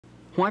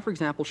Why, for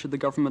example, should the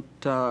government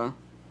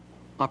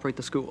operate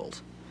the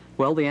schools?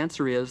 Well, the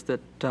answer is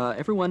that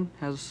everyone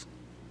has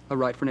a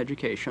right for an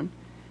education,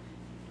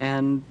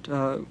 and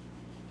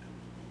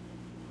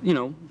you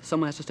know,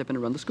 someone has to step in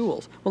and run the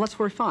schools. Well, that's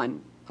very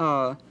fine,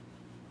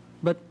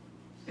 but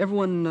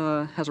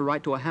everyone has a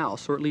right to a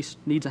house, or at least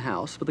needs a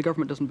house, but the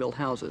government doesn't build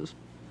houses.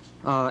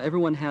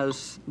 Everyone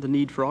has the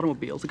need for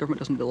automobiles. The government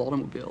doesn't build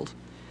automobiles.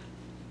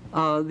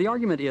 The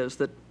argument is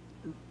that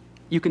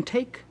you can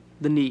take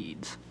the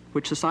needs,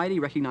 which society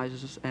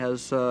recognizes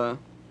as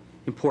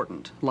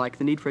important, like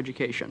the need for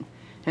education,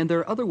 and there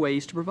are other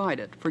ways to provide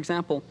it. For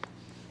example,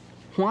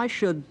 why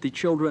should the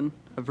children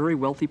of very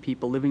wealthy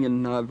people living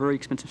in very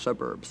expensive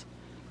suburbs,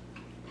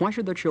 why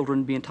should their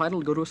children be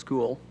entitled to go to a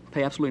school,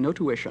 pay absolutely no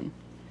tuition,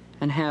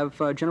 and have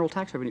general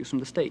tax revenues from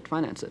the state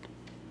finance it?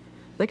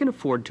 They can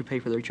afford to pay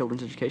for their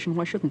children's education.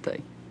 Why shouldn't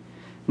they?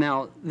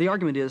 Now, the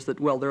argument is that,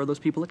 well, there are those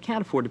people that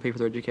can't afford to pay for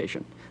their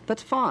education.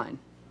 That's fine.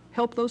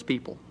 Help those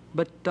people.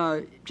 But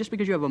just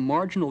because you have a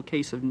marginal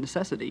case of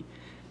necessity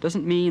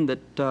doesn't mean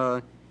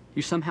that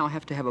you somehow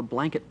have to have a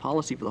blanket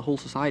policy for the whole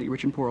society,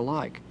 rich and poor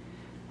alike.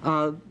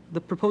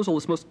 The proposal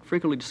that's most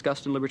frequently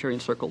discussed in libertarian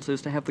circles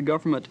is to have the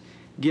government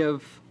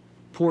give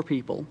poor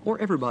people, or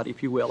everybody,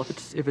 if you will,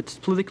 if it's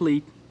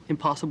politically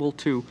impossible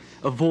to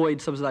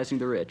avoid subsidizing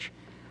the rich,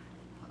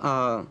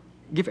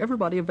 give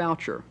everybody a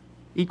voucher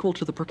equal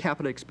to the per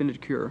capita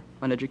expenditure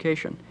on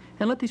education,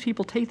 and let these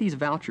people take these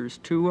vouchers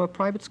to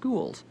private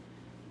schools.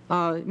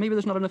 Maybe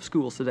there's not enough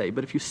schools today,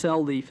 but if you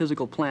sell the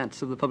physical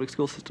plants of the public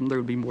school system, there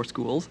would be more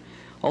schools.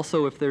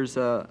 Also, if there's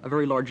a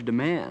very large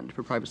demand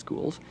for private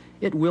schools,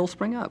 it will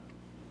spring up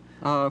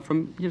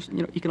from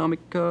economic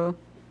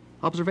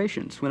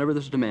observations. Whenever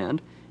there's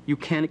demand, you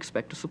can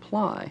expect a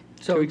supply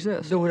to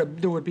exist. There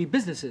would be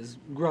businesses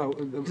grow.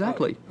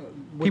 Exactly.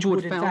 Which People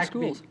would would found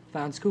schools.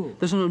 Found schools.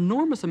 There's an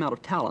enormous amount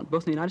of talent,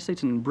 both in the United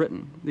States and in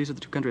Britain. These are the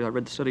two countries I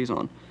read the studies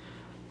on.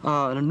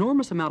 An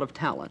enormous amount of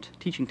talent,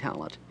 teaching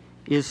talent,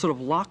 is sort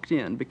of locked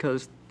in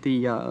because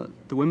the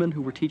women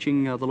who were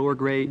teaching the lower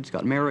grades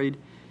got married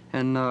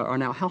and are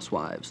now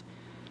housewives.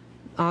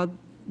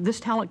 This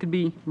talent could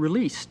be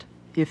released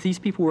if these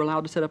people were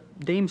allowed to set up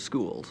dame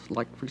schools,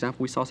 like, for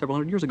example, we saw several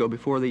hundred years ago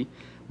before the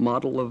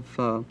model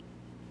of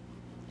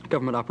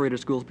government-operated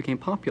schools became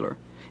popular.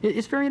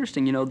 It's very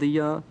interesting, you know,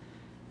 the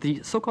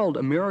so-called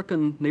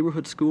American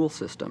neighborhood school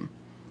system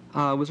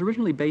was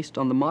originally based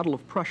on the model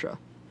of Prussia.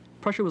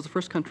 Prussia was the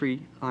first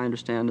country, I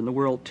understand, in the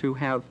world to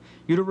have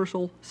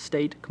universal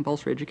state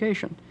compulsory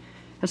education.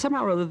 And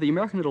somehow or other, the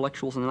American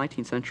intellectuals in the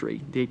 19th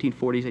century, the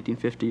 1840s,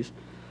 1850s,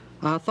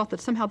 thought that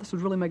somehow this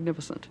was really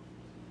magnificent.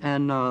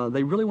 And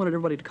they really wanted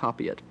everybody to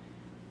copy it.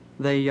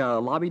 They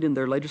lobbied in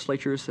their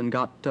legislatures and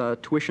got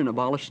tuition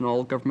abolished in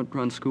all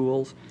government-run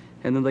schools,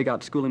 and then they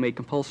got schooling made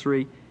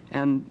compulsory.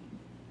 And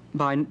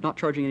by not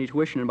charging any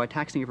tuition and by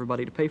taxing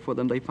everybody to pay for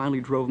them, they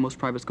finally drove most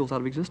private schools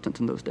out of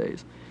existence in those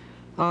days.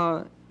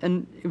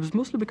 And it was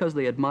mostly because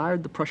they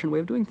admired the Prussian way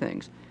of doing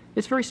things.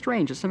 It's very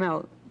strange that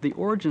somehow the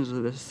origins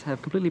of this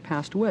have completely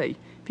passed away.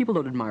 People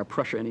don't admire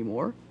Prussia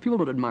anymore. People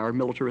don't admire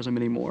militarism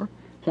anymore.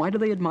 Why do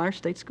they admire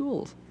state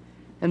schools?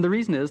 And the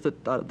reason is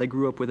that they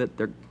grew up with it,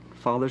 their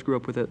fathers grew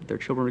up with it, their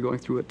children are going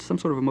through it, some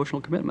sort of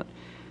emotional commitment.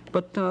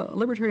 But a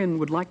libertarian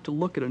would like to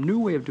look at a new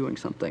way of doing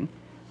something,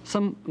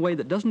 some way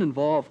that doesn't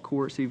involve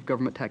coercive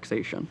government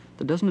taxation,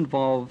 that doesn't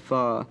involve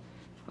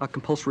a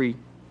compulsory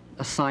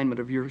assignment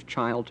of your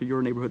child to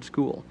your neighborhood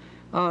school.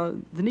 The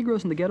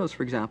Negroes in the ghettos,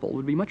 for example,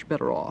 would be much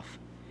better off.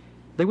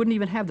 They wouldn't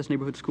even have this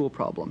neighborhood school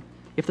problem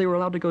if they were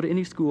allowed to go to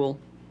any school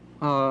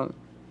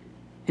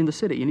in the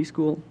city, any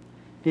school,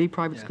 any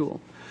private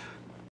school.